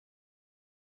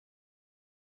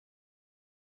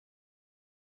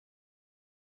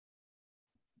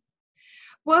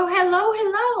Well, hello,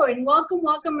 and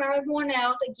welcome everyone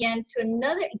else again to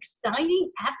another exciting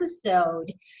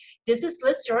episode. This is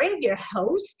Soria, your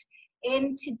host,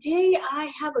 and today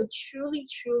I have a truly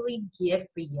gift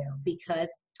for you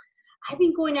because I've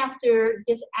been going after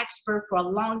this expert for a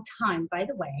long time, by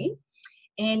the way,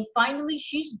 and finally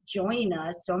she's joining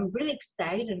us, so I'm really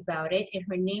excited about it, and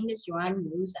her name is Joanne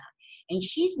Musa, and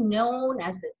she's known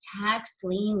as the Tax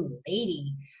Lien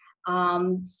Lady.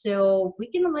 So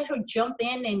we're gonna let her jump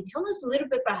in and tell us a little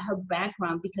bit about her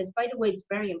background because, by the way, it's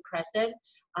very impressive.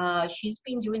 She's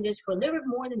been doing this for a little bit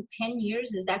more than 10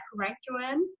 years. Is that correct,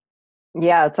 Joanne?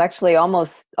 Yeah, it's actually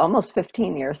almost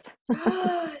 15 years.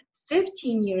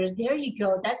 15 years. There you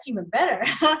go. That's even better.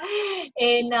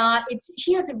 And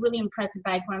she has a really impressive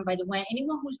background, by the way.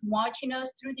 Anyone who's watching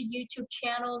us through the YouTube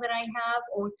channel that I have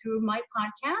or through my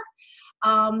podcast,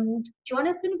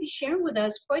 Joanna's going to be sharing with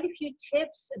us quite a few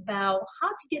tips about how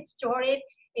to get started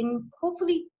and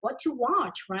hopefully what to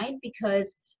watch, right?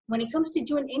 Because when it comes to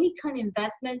doing any kind of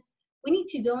investments, we need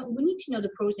to know the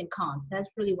pros and cons. That's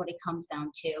really what it comes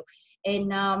down to.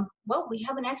 And well, we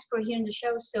have an expert here in the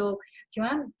show. So,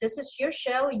 Joanne, this is your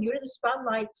show and you're the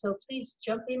spotlight. So please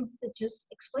jump in. Just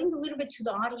explain a little bit to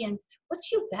the audience.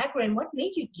 What's your background? What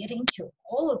made you get into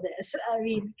all of this? I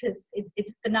mean, because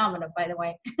it's phenomenal, by the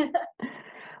way.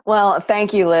 Well,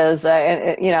 thank you, Liz.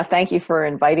 Thank you for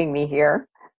inviting me here.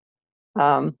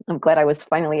 I'm glad I was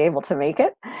finally able to make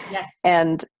it. Yes.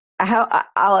 And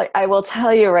I will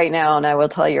tell you right now, and I will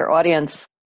tell your audience,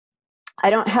 I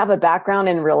don't have a background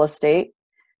in real estate.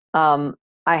 I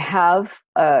have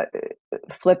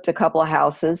flipped a couple of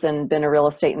houses and been a real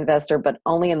estate investor, but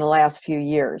only in the last few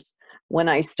years. When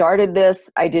I started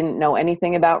this, I didn't know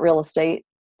anything about real estate.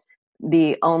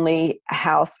 The only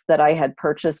house that I had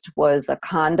purchased was a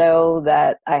condo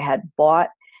that I had bought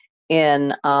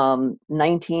in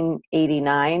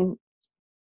 1989.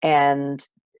 And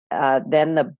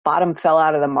then the bottom fell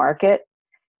out of the market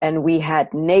and we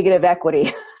had negative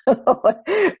equity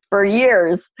for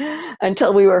years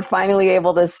until we were finally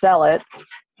able to sell it.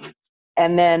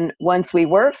 And then once we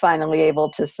were finally able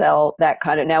to sell that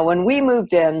condo, now when we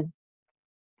moved in,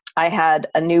 I had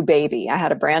a new baby. I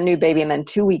had a brand new baby. And then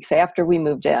 2 weeks after we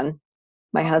moved in,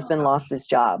 my husband lost his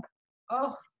job.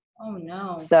 Oh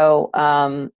no. So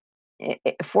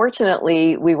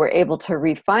fortunately, we were able to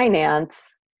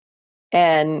refinance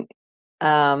and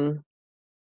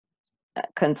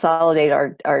consolidate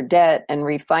our debt and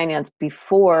refinance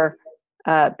before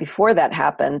that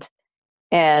happened.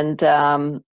 And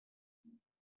then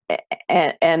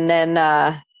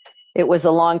it was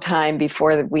a long time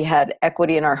before we had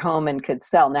equity in our home and could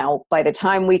sell. Now, by the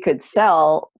time we could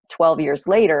sell 12 years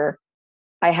later,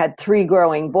 I had 3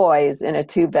 growing boys in a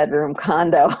 2-bedroom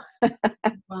condo.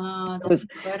 Wow, that's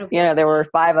incredible. There were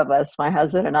 5 of us, my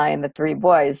husband and I and the 3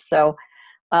 boys. So,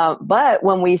 but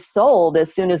when we sold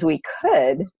as soon as we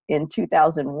could in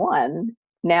 2001,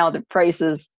 now the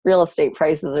real estate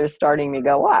prices are starting to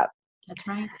go up. That's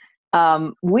right.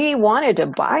 We wanted to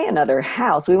buy another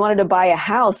house. We wanted to buy a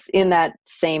house in that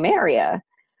same area,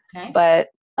 okay. But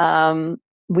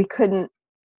we couldn't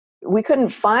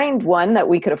find one that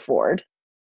we could afford.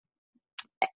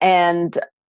 And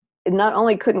not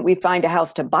only couldn't we find a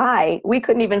house to buy, we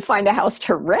couldn't even find a house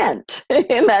to rent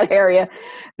in that area.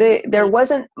 There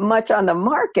wasn't much on the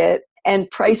market,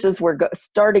 and prices were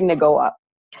starting to go up.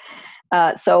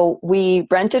 So we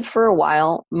rented for a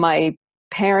while. My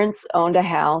parents owned a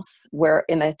house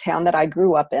in the town that I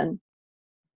grew up in,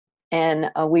 and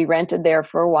we rented there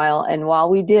for a while. And while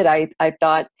we did, I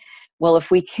thought, well, if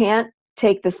we can't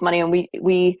take this money, and we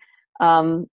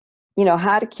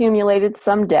had accumulated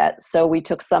some debt, so we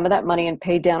took some of that money and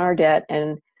paid down our debt,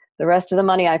 and the rest of the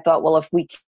money, I thought, well, if we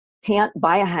can't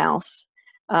buy a house,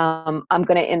 I'm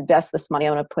going to invest this money.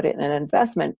 I'm going to put it in an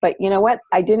investment. But you know what?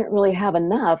 I didn't really have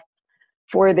enough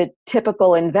for the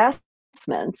typical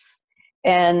investments.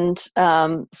 And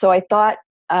so I thought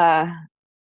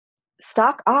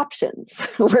stock options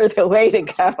were the way to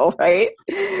go, right?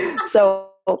 So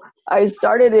I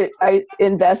started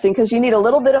investing because you need a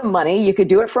little bit of money. You could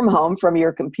do it from home, from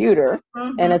your computer,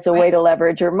 and it's a way to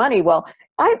leverage your money. Well,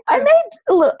 I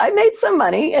made some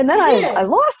money, and then I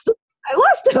lost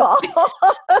it all.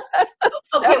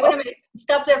 Okay, wait a minute.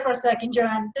 Stop there for a second,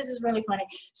 Joanne. This is really funny.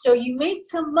 So you made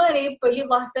some money, but you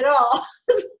lost it all.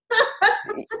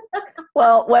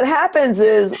 Well, what happens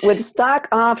is with stock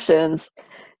options,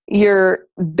 you're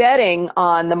betting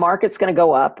on the market's going to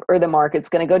go up or the market's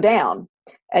going to go down.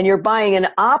 And you're buying an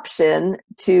option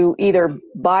to either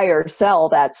buy or sell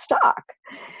that stock.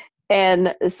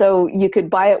 And so you could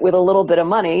buy it with a little bit of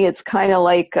money. It's kind of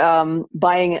like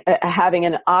having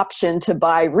an option to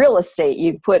buy real estate.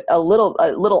 You put a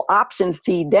little option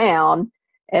fee down,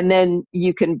 and then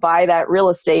you can buy that real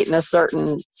estate in a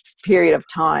certain period of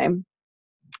time.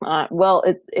 Well,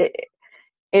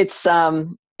 it's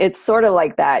sort of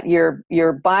like that.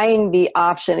 You're buying the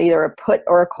option, either a put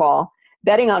or a call,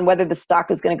 betting on whether the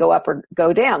stock is going to go up or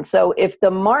go down. So if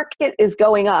the market is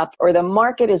going up or the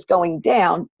market is going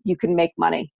down, you can make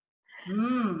money.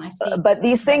 I see. But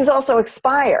these things also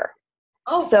expire.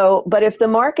 Oh. So, but if the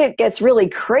market gets really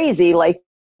crazy, like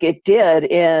it did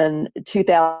in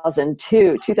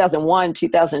 2002, 2001,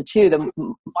 2002, the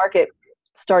market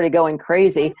started going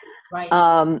crazy. Right.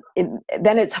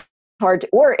 Then it's hard to,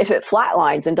 or if it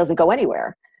flatlines and doesn't go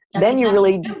anywhere, then you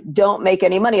really don't make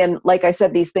any money. And like I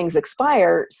said, these things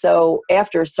expire. So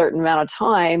after a certain amount of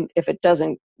time, if it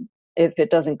doesn't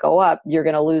go up, you're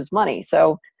going to lose money.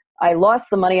 So I lost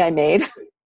the money I made.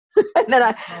 And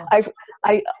then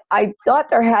I thought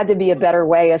there had to be a better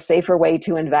way, a safer way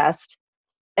to invest.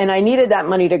 And I needed that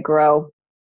money to grow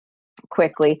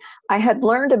quickly. I had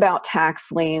learned about tax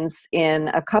liens in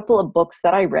a couple of books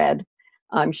that I read.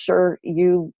 I'm sure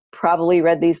you probably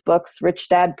read these books. Rich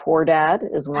Dad, Poor Dad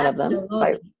is one of them,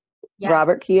 by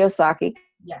Robert Kiyosaki.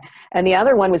 Yes. And the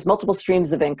other one was Multiple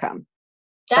Streams of Income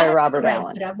by Robert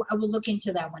Allen. But I will look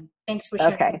into that one. Thanks for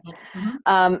sharing. Okay.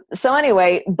 So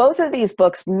anyway, both of these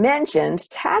books mentioned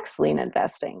tax lien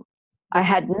investing. I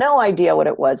had no idea what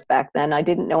it was back then. I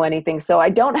didn't know anything. So I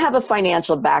don't have a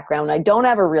financial background. I don't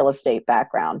have a real estate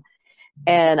background.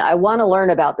 And I want to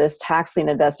learn about this tax lien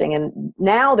investing. And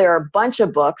now there are a bunch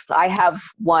of books. I have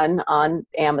one on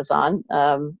Amazon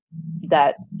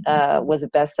that was a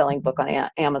best-selling book on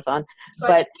Amazon.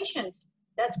 Congratulations.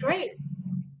 That's great.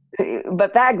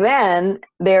 But back then,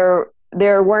 there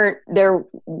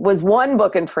was one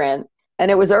book in print,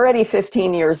 and it was already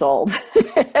 15 years old.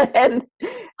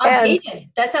 Outdated.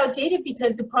 That's outdated,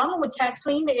 because the problem with tax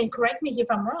lien, and correct me if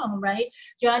I'm wrong, right,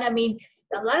 John? I mean,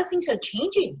 a lot of things are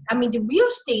changing. I mean, the real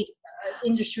estate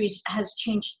industry has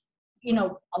changed,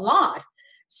 a lot.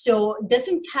 So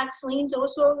doesn't tax liens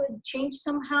also change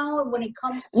somehow when it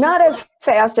comes to— Not as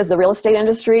fast as the real estate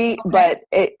industry,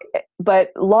 okay. but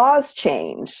laws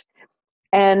change.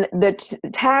 And the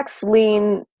tax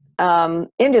lien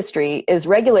industry is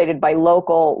regulated by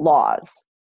local laws,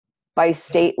 by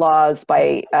state laws,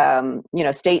 by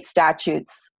state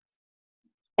statutes,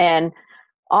 and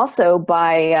also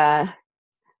by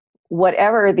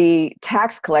whatever the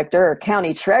tax collector or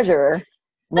county treasurer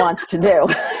wants to do.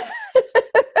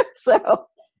 So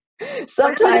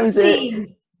sometimes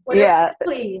please.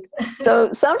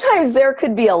 So sometimes there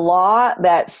could be a law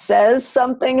that says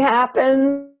something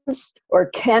happens or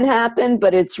can happen,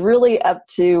 but it's really up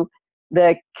to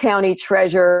the county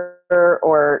treasurer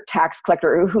or tax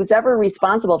collector, or who's ever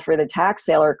responsible for the tax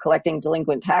sale or collecting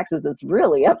delinquent taxes. It's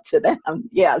really up to them.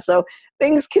 Yeah. So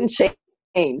things can change.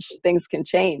 Things can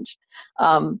change.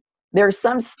 There are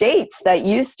some states that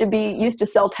used to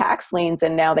sell tax liens,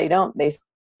 and now they don't. They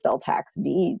sell tax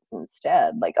deeds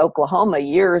instead. Like Oklahoma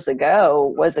years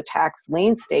ago was a tax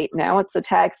lien state. Now it's a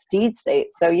tax deed state.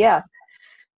 So yeah,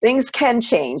 things can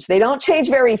change. They don't change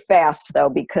very fast though,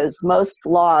 because most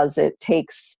laws, it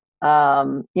takes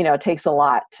it takes a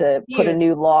lot to put a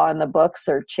new law in the books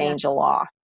or change a law.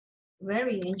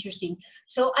 Very interesting.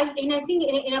 So I think,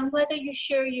 and I'm glad that you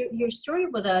share your story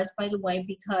with us, by the way,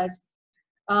 because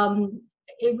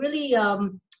it really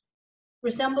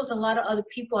resembles a lot of other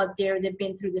people out there that've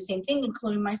been through the same thing,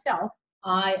 including myself.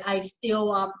 I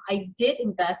still I did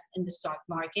invest in the stock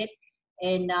market,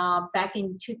 and back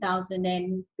in 2000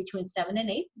 and between 7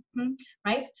 and 8,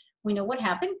 right? We know what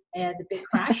happened, the big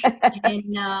crash, and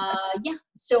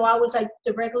so I was like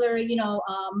the regular,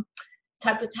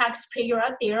 type of taxpayer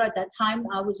out there. At that time,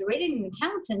 I was already an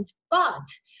accountant, but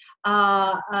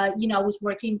I was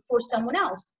working for someone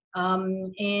else,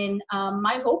 and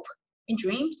my hope and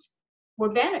dreams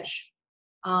were vanished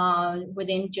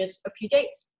within just a few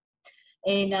days,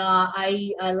 and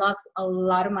I lost a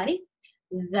lot of money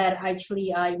that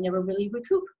actually I never really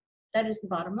recouped. That is the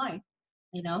bottom line.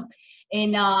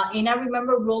 And I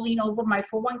remember rolling over my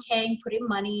 401k and putting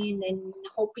money in and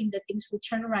hoping that things would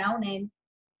turn around, and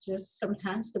just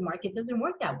sometimes the market doesn't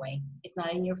work that way. It's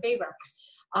not in your favor.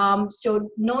 So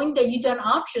knowing that you've done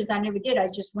options, I never did. I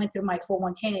just went through my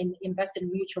 401k and invested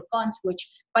in mutual funds, which,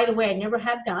 by the way, I never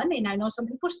have done. And I know some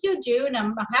people still do, and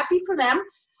I'm happy for them.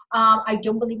 I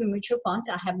don't believe in mutual funds.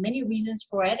 I have many reasons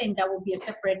for it, and that will be a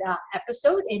separate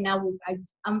episode. And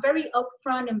I'm very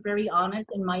upfront and very honest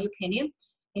in my opinion.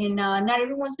 And not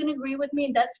everyone's going to agree with me,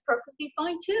 and that's perfectly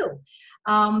fine too.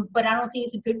 But I don't think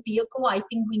it's a good vehicle. I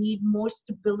think we need more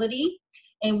stability,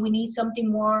 and we need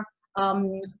something more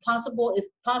possible, if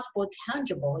possible,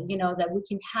 tangible, that we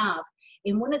can have.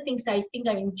 And one of the things I think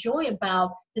I enjoy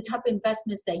about the type of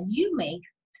investments that you make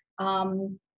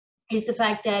is the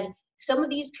fact that some of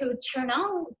these could turn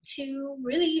out to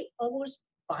really almost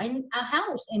buying a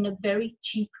house in a very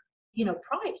cheap,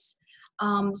 price.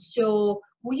 So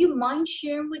will you mind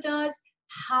sharing with us,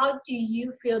 how do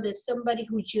you feel that somebody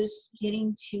who's just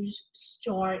getting to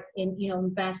start in,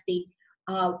 investing,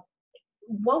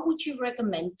 what would you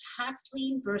recommend, tax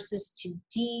lien versus to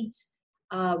deeds?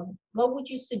 What would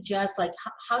you suggest? Like,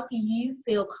 how do you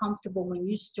feel comfortable when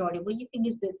you started? What do you think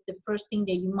is the first thing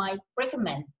that you might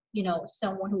recommend,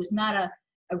 someone who is not a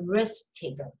risk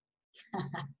taker?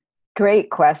 Great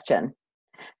question.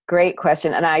 Great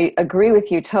question. And I agree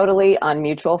with you totally on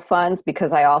mutual funds,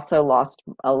 because I also lost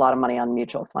a lot of money on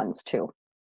mutual funds too.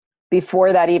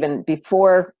 Before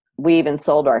we even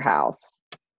sold our house.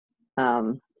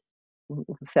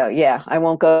 So yeah, I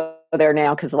won't go there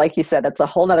now, because like you said, that's a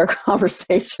whole nother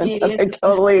conversation. I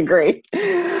totally agree.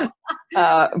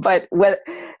 But what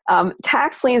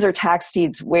tax liens or tax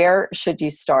deeds, where should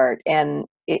you start? And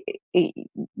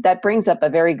that brings up a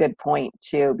very good point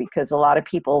too, because a lot of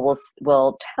people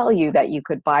will tell you that you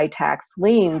could buy tax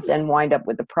liens and wind up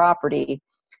with the property.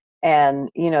 And,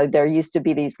 there used to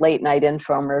be these late night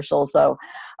infomercials.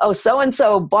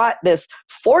 So-and-so bought this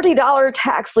 $40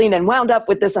 tax lien and wound up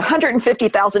with this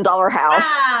 $150,000 house.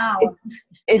 Wow.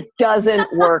 It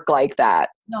doesn't work like that.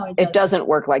 No, it doesn't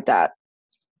work like that.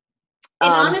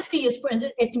 And honestly,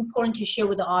 it's important to share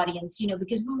with the audience,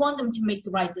 because we want them to make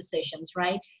the right decisions,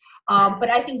 right? But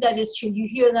I think that is true. You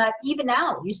hear that even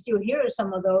now. You still hear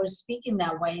some of those speaking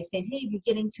that way, saying, hey, if you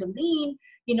get into lien,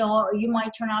 you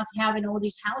might turn out to having all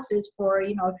these houses for,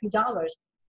 a few dollars,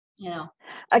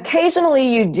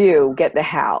 Occasionally you do get the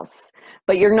house,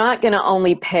 but you're not going to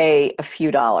only pay a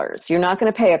few dollars. You're not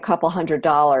going to pay a couple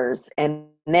 $100 and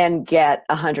then get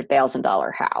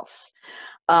 $100,000 house.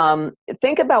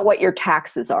 Think about what your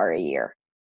taxes are a year.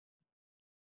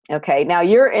 Okay, now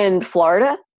you're in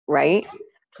Florida, right? Correct.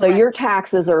 So your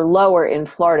taxes are lower in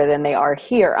Florida than they are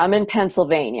here. I'm in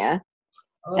Pennsylvania.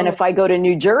 Oh. And if I go to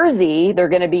New Jersey, they're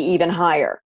going to be even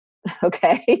higher.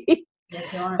 Okay. Yes,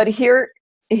 they are. But here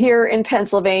in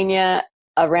Pennsylvania,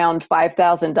 around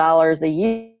 $5,000 a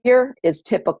year is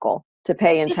typical to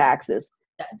pay in taxes.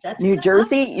 That's New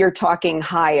Jersey, you're talking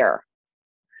higher,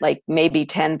 like maybe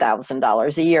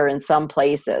 $10,000 a year in some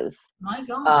places. My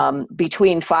God.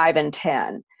 Between 5 and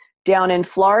 10. Down in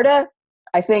Florida,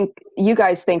 I think you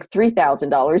guys think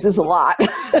 $3,000 is a lot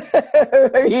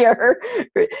a year.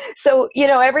 So,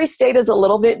 every state is a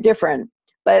little bit different,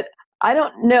 but I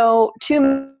don't know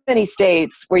too many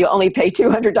states where you only pay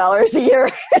 $200 a year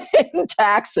in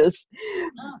taxes.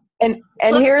 Oh. And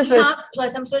plus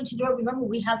plus, I'm sorry to interrupt. Remember,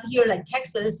 we have here, like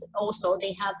Texas, also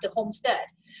they have the homestead.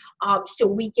 So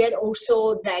we get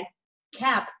also that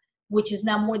cap, which is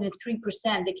now more than 3%,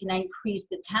 that can increase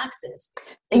the taxes.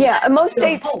 Yeah, most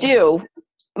states do.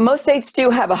 Most states do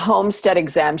have a homestead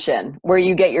exemption where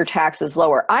you get your taxes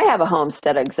lower. I have a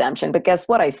homestead exemption, but guess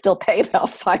what? I still pay about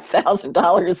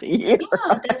 $5,000 a year.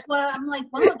 Yeah, that's why I'm like,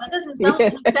 wow, that doesn't sound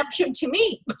like an exception to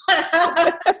me.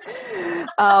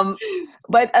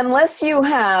 But unless you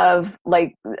have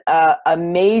like a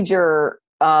major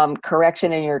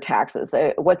correction in your taxes,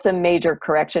 what's a major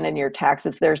correction in your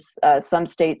taxes? There's some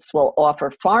states will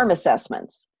offer farm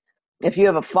assessments. If you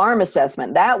have a farm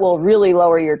assessment, that will really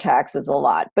lower your taxes a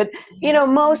lot. But,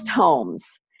 most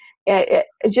homes,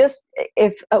 just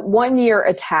if 1 year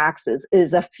of taxes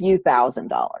is a few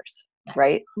 $1,000s,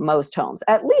 right? Most homes,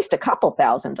 at least a couple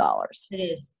 $1,000s. It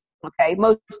is. Okay,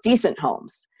 most decent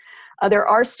homes. There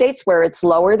are states where it's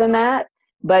lower than that,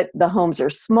 but the homes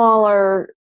are smaller.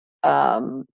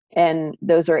 And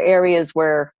those are areas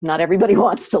where not everybody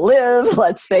wants to live,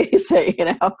 let's face it,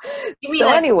 You mean so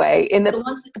like anyway, the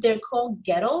ones that they're called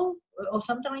ghetto or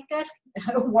something like that?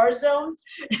 War zones?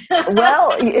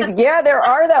 Well, yeah, there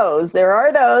are those,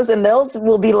 and those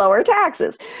will be lower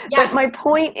taxes. Yes. But my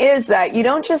point is that you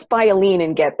don't just buy a lien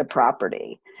and get the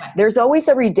property. Right. There's always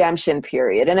a redemption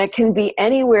period, and it can be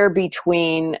anywhere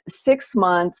between 6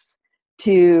 months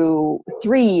to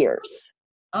 3 years.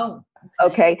 Oh.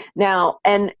 Okay. Now,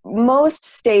 and most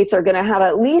states are going to have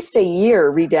at least a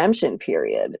year redemption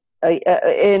period.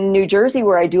 In New Jersey,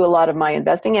 where I do a lot of my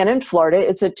investing, and in Florida,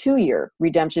 it's a 2-year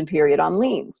redemption period on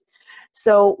liens.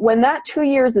 So when that 2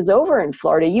 years is over in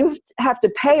Florida, you have to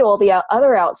pay all the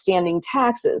other outstanding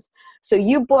taxes. So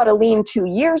you bought a lien 2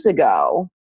 years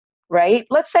ago, right?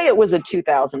 Let's say it was a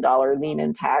 $2,000 lien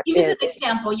in tax. Give us an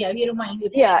example. Yeah, if you don't mind.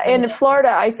 If you Yeah, in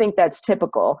Florida, I think that's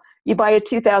typical. You buy a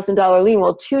 $2,000 lien.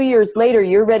 Well, 2 years later,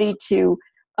 you're ready to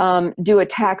do a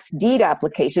tax deed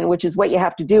application, which is what you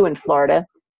have to do in Florida.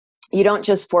 You don't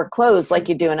just foreclose like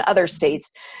you do in other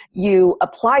states. You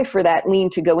apply for that lien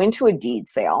to go into a deed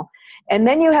sale, and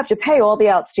then you have to pay all the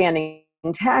outstanding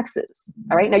taxes.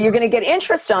 All right. Now you're going to get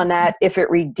interest on that if it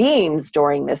redeems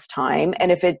during this time,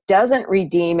 and if it doesn't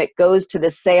redeem, it goes to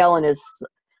the sale and is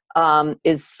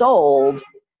sold.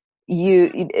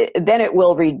 Then it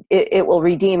will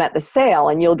redeem at the sale,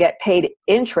 and you'll get paid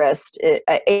interest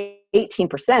at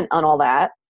 18% on all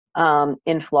that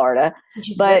in Florida.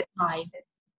 which is But very high.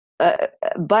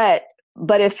 But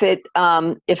if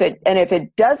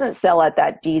it doesn't sell at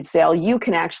that deed sale, you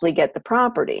can actually get the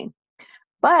property.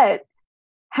 But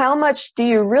how much do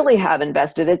you really have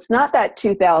invested? It's not that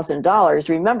 $2,000.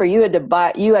 Remember, you had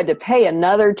to pay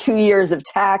another 2 years of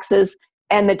taxes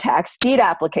and the tax deed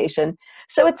application.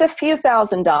 So it's a few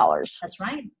 $1,000s. That's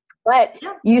right. But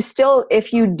you still,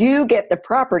 if you do get the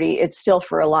property, it's still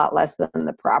for a lot less than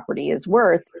the property is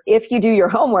worth if you do your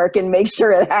homework and make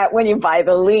sure of that when you buy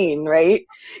the lien, right?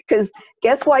 Because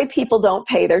guess why people don't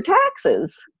pay their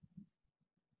taxes?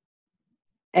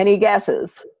 Any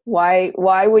guesses? Why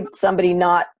would somebody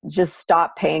not just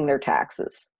stop paying their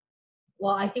taxes?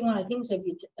 Well, I think one of the things, of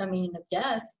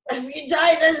death. If you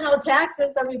die, there's no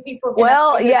taxes. I mean, people.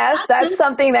 Well, yes, that's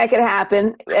something that could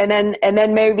happen, and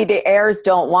then maybe the heirs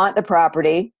don't want the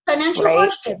property. Financial right?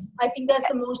 hardship. I think that's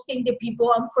the most thing that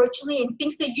people, unfortunately, and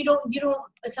things that you don't.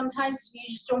 Sometimes you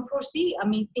just don't foresee. I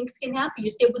mean, things can happen. You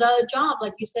stay without a job,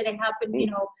 like you said, it happened.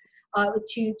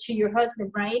 To your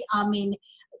husband, right? I mean,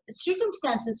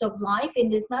 circumstances of life,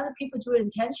 and it's not that people do it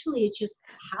intentionally. It just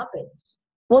happens.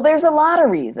 Well, there's a lot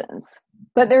of reasons,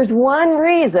 but there's one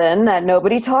reason that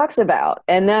nobody talks about,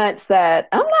 and that's that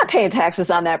I'm not paying taxes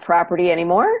on that property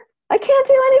anymore. I can't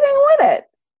do anything with it.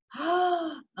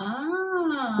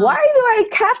 Why do I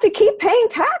have to keep paying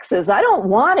taxes? I don't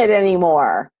want it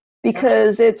anymore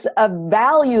because it's a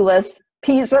valueless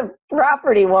piece of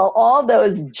property. Well, all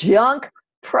those junk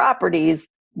properties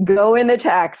go in the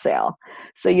tax sale.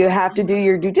 So you have to do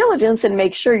your due diligence and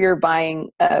make sure you're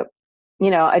buying a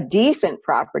decent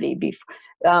property.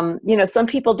 Some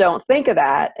people don't think of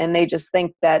that, and they just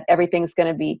think that everything's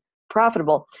going to be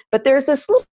profitable. But there's this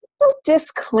little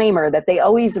disclaimer that they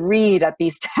always read at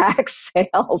these tax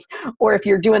sales, or if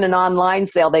you're doing an online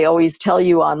sale, they always tell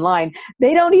you online.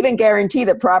 They don't even guarantee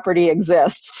that property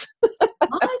exists.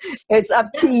 It's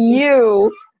up to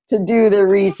you to do the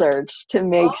research to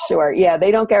make sure. Yeah, they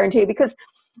don't guarantee it because,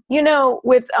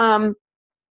 with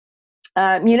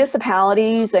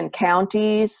municipalities and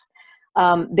counties,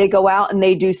 they go out and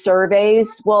they do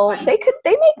surveys. Well, they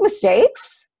make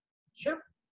mistakes. Sure,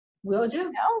 will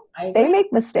do. They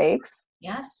make mistakes.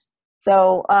 Yes.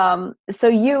 So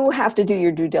you have to do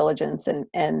your due diligence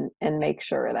and make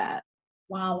sure of that.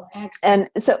 Wow, excellent.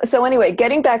 And so anyway,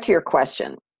 getting back to your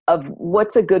question of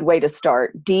what's a good way to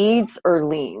start, deeds or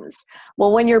liens?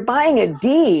 Well, when you're buying a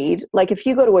deed, like if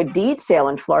you go to a deed sale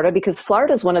in Florida, because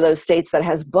Florida is one of those states that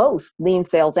has both lien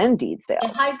sales and deed sales.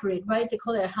 A hybrid, right? They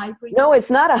call it a hybrid. No,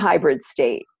 it's not a hybrid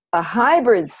state. A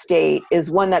hybrid state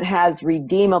is one that has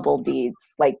redeemable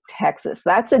deeds, like Texas.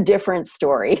 That's a different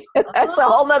story. That's a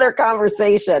whole nother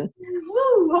conversation.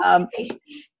 Woo,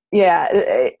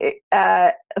 okay.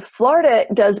 Florida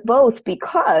does both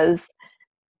because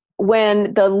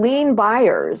when the lien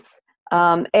buyers,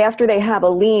 after they have a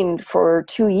lien for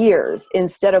 2 years,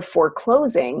 instead of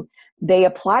foreclosing, they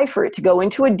apply for it to go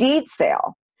into a deed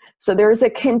sale. So there's a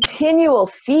continual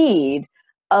feed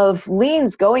of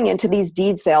liens going into these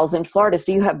deed sales in Florida.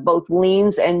 So you have both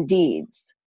liens and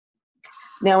deeds.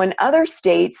 Now, in other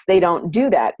states, they don't do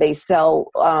that. They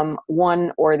sell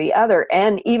one or the other.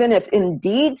 And even if in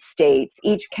deed states,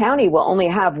 each county will only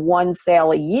have one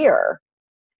sale a year,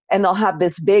 and they'll have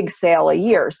this big sale a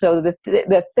year. So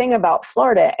the thing about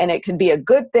Florida, and it can be a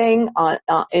good thing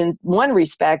in one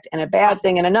respect and a bad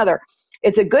thing in another.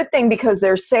 It's a good thing because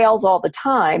there's sales all the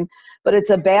time, but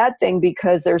it's a bad thing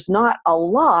because there's not a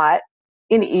lot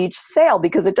in each sale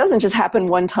because it doesn't just happen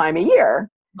one time a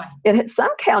year. Right. And some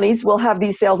counties will have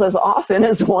these sales as often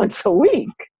as once a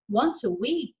week. Once a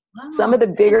week? Wow. Some of the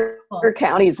bigger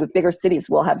counties with bigger cities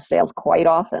will have sales quite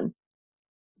often.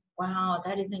 Wow,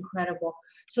 that is incredible.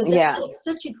 So that's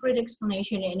such a great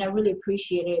explanation, and I really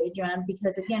appreciate it, Joanne,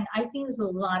 because again, I think there's a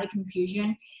lot of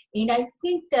confusion, and I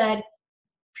think that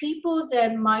people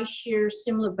that might share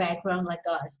similar background like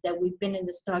us, that we've been in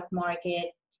the stock market,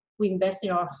 we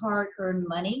invested our hard-earned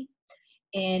money,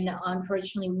 and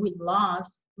unfortunately we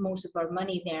lost most of our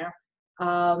money there.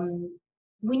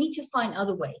 we need to find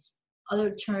other ways,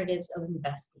 other alternatives of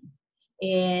investing.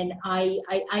 And I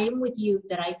am with you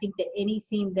that I think that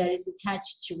anything that is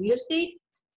attached to real estate,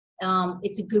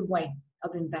 it's a good way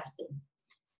of investing.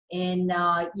 And,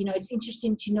 it's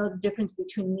interesting to know the difference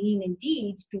between lien and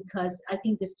deeds, because I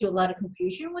think there's still a lot of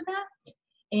confusion with that.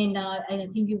 And I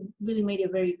think you really made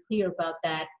it very clear about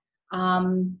that.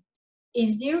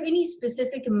 Is there any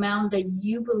specific amount that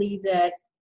you believe that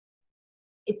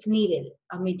it's needed,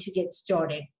 to get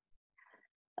started?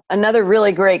 Another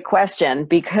really great question,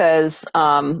 because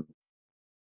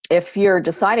if you're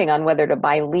deciding on whether to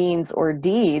buy liens or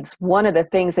deeds, one of the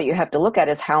things that you have to look at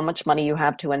is how much money you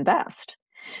have to invest.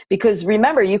 Because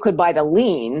remember, you could buy the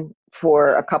lien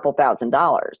for a couple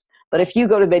 $1,000s, but if you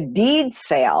go to the deed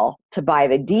sale to buy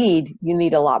the deed, you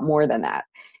need a lot more than that.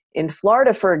 In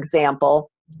Florida, for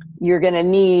example, you're going to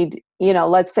need,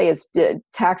 let's say it's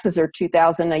taxes are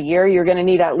 $2,000 a year, you're going to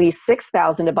need at least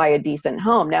 $6,000 to buy a decent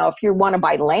home. Now, if you want to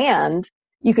buy land,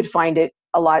 you could find it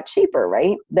a lot cheaper,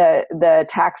 right? The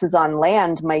taxes on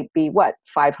land might be what,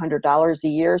 $500 a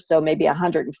year, so maybe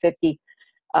 $150,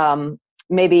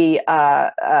 maybe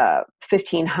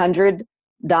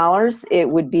 $1,500. It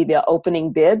would be the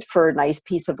opening bid for a nice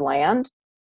piece of land,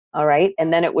 all right,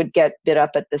 and then it would get bid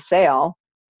up at the sale.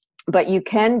 But you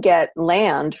can get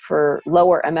land for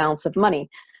lower amounts of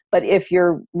money. But if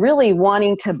you're really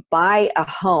wanting to buy a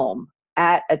home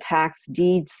at a tax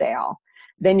deed sale,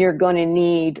 then you're going to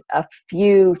need a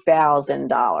few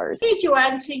 $1,000s. Hey,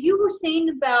 Joanne, so you were saying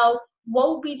about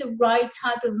what would be the right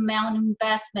type of amount of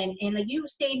investment. And like you were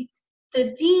saying,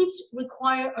 the deeds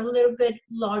require a little bit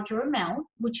larger amount,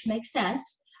 which makes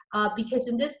sense. Because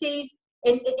in this case,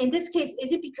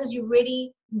 is it because you're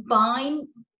already buying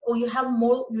or you have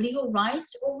more legal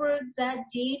rights over that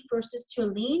deed versus to a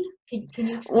lien? Can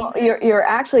you explain? Well, you're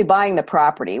actually buying the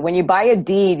property. When you buy a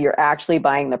deed, you're actually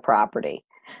buying the property.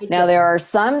 Now, there are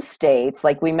some states,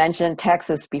 like we mentioned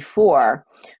Texas before,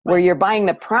 where you're buying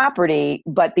the property,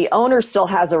 but the owner still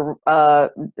has a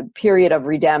period of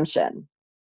redemption.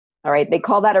 All right, they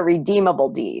call that a redeemable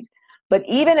deed. But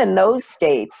even in those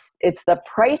states, it's the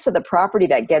price of the property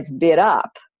that gets bid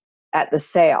up at the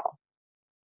sale.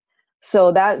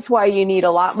 So that's why you need a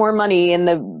lot more money in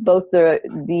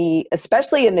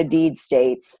especially in the deed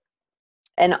states,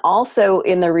 and also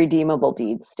in the redeemable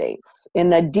deed states. In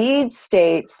the deed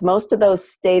states, most of those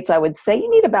states, I would say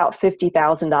you need about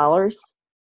 $50,000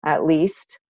 at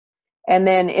least. And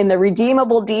then in the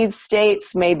redeemable deed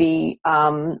states, maybe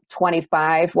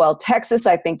 25. Well, Texas,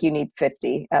 I think you need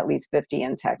 50, at least 50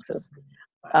 in Texas.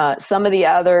 Some of the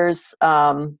others,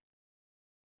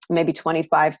 maybe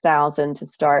 25,000 to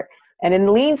start. And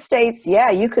in lien states, yeah,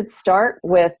 you could start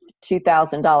with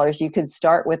 $2,000. You could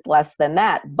start with less than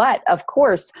that. But of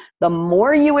course, the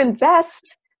more you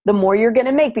invest, the more you're going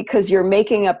to make, because you're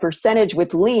making a percentage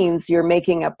with liens. You're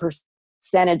making a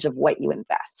percentage of what you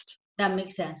invest. That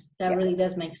makes sense. That really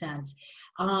does make sense.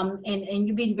 And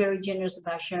you've been very generous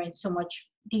about sharing so much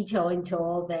detail into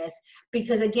all this,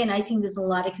 because again, I think there's a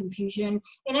lot of confusion,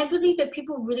 and I believe that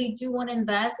people really do want to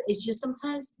invest. It's just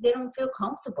sometimes they don't feel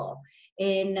comfortable.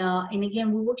 And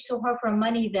again, we work so hard for our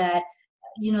money that,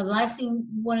 the last thing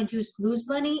we want to do is lose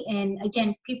money. And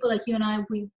again, people like you and I,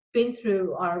 we've been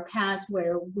through our past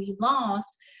where we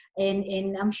lost.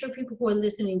 And I'm sure people who are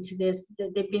listening to this,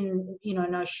 that they've been, in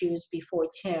our shoes before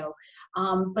too.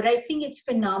 But I think it's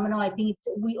phenomenal. I think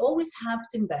we always have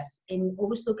to invest and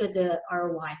always look at the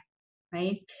ROI,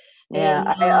 right?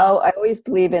 Yeah, and, I always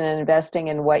believe in investing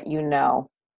in what you know.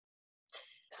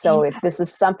 So if this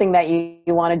is something that you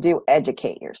want to do,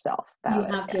 educate yourself about it.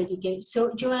 You have to educate.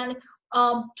 So Joanne,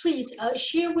 please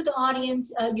share with the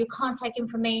audience your contact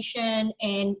information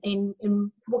and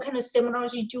what kind of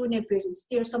seminars you're doing, if there's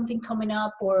still something coming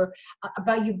up, or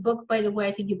about your book. By the way,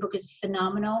 I think your book is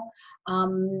phenomenal.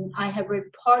 I have read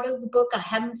part of the book. I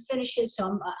haven't finished it,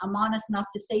 so I'm honest enough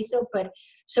to say so. But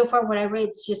so far, what I read,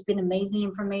 it's just been amazing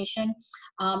information.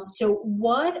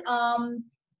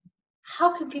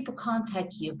 How can people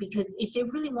contact you? Because if they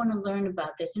really want to learn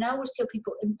about this, and I always tell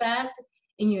people, invest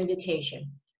in your education.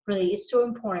 Really, it's so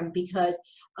important, because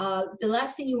the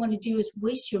last thing you want to do is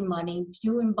waste your money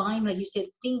doing, buying, like you said,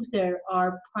 things that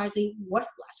are probably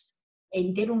worthless.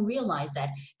 And they don't realize that.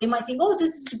 They might think, oh,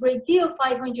 this is a great deal,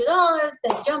 $500.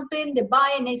 They jump in, they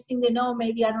buy it. Next thing they know,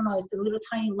 maybe, I don't know, it's a little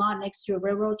tiny lot next to a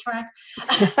railroad track.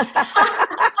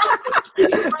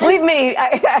 Believe me,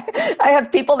 I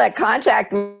have people that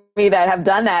contact me that have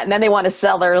done that, and then they want to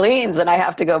sell their liens, and I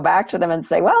have to go back to them and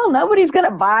say, well, nobody's going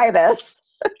to buy this.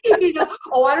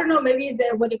 Oh, I don't know, maybe it's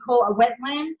what they call a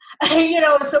wetland,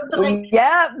 something like that.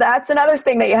 Yeah, that's another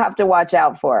thing that you have to watch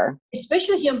out for.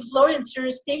 Especially here in Florida and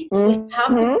certain states, you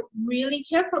have to be Hmm. really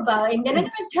careful about it. And then I'm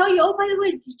going to tell you, oh, by the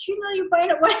way, did you know you're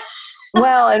buying a wetland?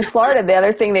 Well, in Florida, the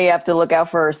other thing that you have to look out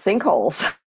for are sinkholes.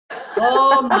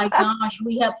 Oh my gosh,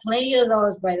 we have plenty of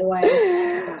those, by the way.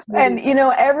 And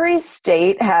every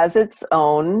state has its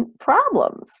own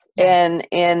problems. Yes.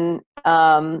 And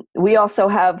we also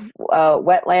have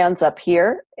wetlands up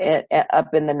here,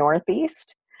 up in the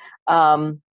Northeast.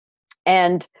 And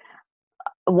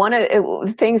one of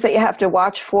the things that you have to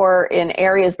watch for in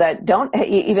areas that don't,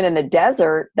 even in the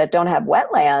desert, that don't have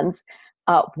wetlands,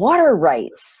 water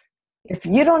rights. If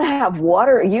you don't have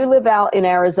water, you live out in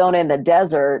Arizona in the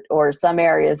desert, or some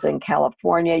areas in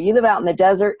California, you live out in the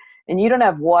desert and you don't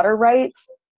have water rights,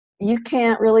 you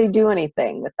can't really do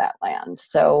anything with that land.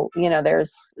 So,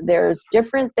 there's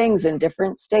different things in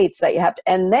different states that you have to,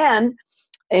 and then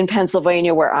in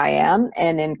Pennsylvania, where I am,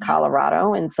 and in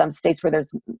Colorado, and some states where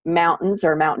there's mountains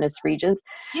or mountainous regions,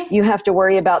 Yeah. you have to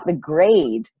worry about the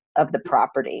grade of the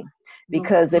property.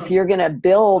 Because if you're going to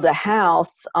build a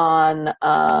house on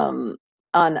a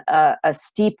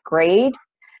steep grade,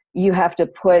 you have to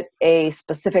put a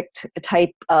specific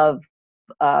type of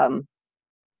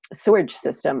sewage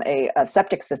system, a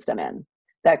septic system in,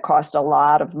 that cost a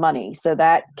lot of money. So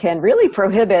that can really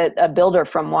prohibit a builder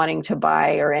from wanting to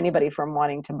buy, or anybody from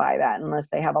wanting to buy that, unless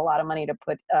they have a lot of money to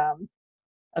put a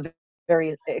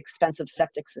very expensive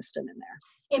septic system in there.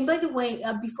 And by the way,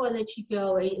 before I let you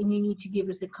go, and you need to give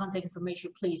us the contact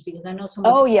information, please, because I know some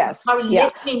Oh, of you yes. are Yeah.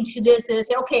 listening to this and they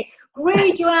say, okay,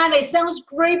 great, Joanne, it sounds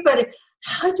great, but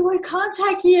how do I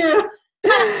contact you?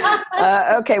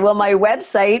 Okay, well, my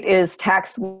website is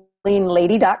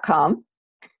taxlienlady.com.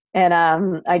 And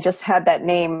I just had that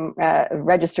name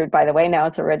registered, by the way. Now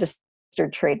it's a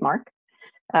registered trademark.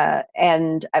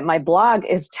 And my blog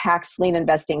is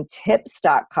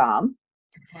taxlieninvestingtips.com.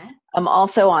 Okay. I'm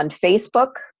also on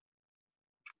Facebook.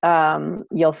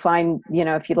 You'll find,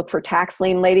 if you look for Tax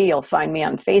Lien Lady, you'll find me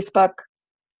on Facebook.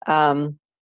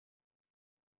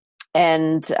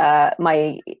 And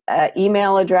my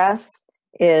email address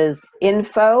is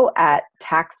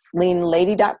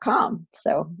info@taxlienlady.com.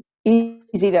 So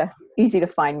easy to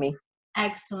find me.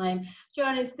 Excellent.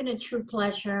 Joanne, it's been a true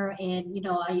pleasure. And,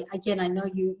 I know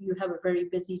you have a very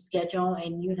busy schedule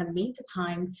and you have made the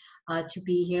time to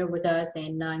be here with us,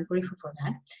 and I'm grateful for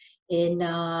that. And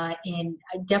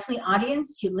definitely,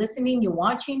 audience, you're listening, you're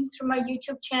watching through my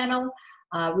YouTube channel,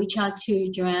 reach out to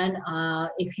Joanne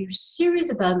if you're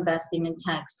serious about investing in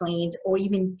tax liens or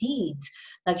even deeds.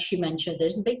 Like she mentioned,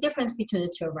 there's a big difference between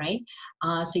the two, right?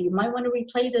 So you might want to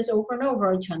replay this over and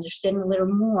over to understand a little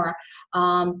more.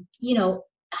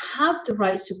 Have the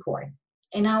right support.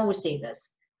 And I always say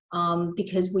this,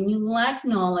 because when you lack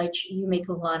knowledge, you make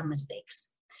a lot of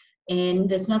mistakes. And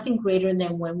there's nothing greater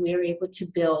than when we're able to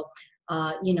build,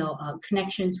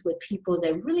 connections with people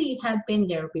that really have been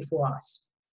there before us.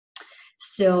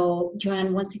 So,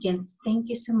 Joanne, once again, thank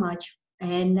you so much.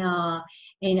 And I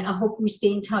hope we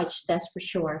stay in touch, that's for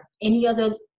sure. Any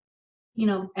other,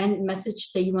 end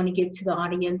message that you want to give to the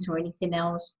audience or anything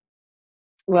else?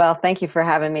 Well, thank you for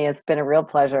having me. It's been a real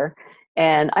pleasure.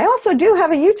 And I also do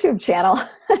have a YouTube channel.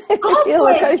 Go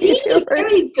for it. See, there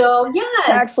you go. Yes.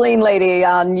 Tax Lien Lady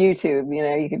on YouTube.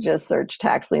 You could just search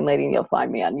Tax Lien Lady and you'll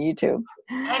find me on YouTube.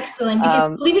 Excellent.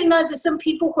 Because believe it or not, there's some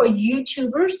people who are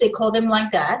YouTubers. They call them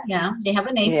like that. Yeah, they have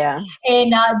a name. Yeah.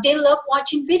 And they love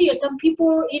watching videos. Some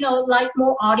people, like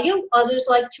more audio. Others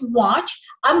like to watch.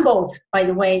 I'm both, by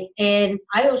the way. And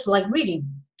I also like reading.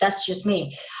 That's just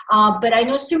me. But I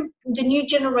know the new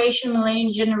generation,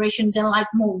 millennial generation, they like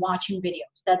more watching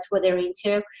videos. That's what they're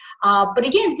into. But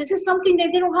again, this is something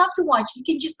that they don't have to watch. You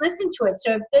can just listen to it.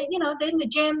 So if they're in the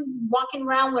gym, walking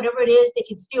around, whatever it is, they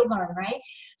can still learn, right?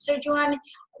 So Joanne,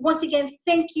 once again,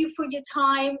 thank you for your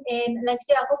time. And like I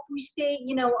said, I hope we stay,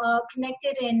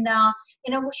 connected. And I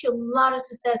wish you a lot of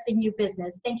success in your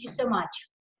business. Thank you so much.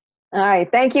 All right.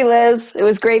 Thank you, Liz. It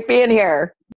was great being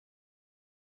here.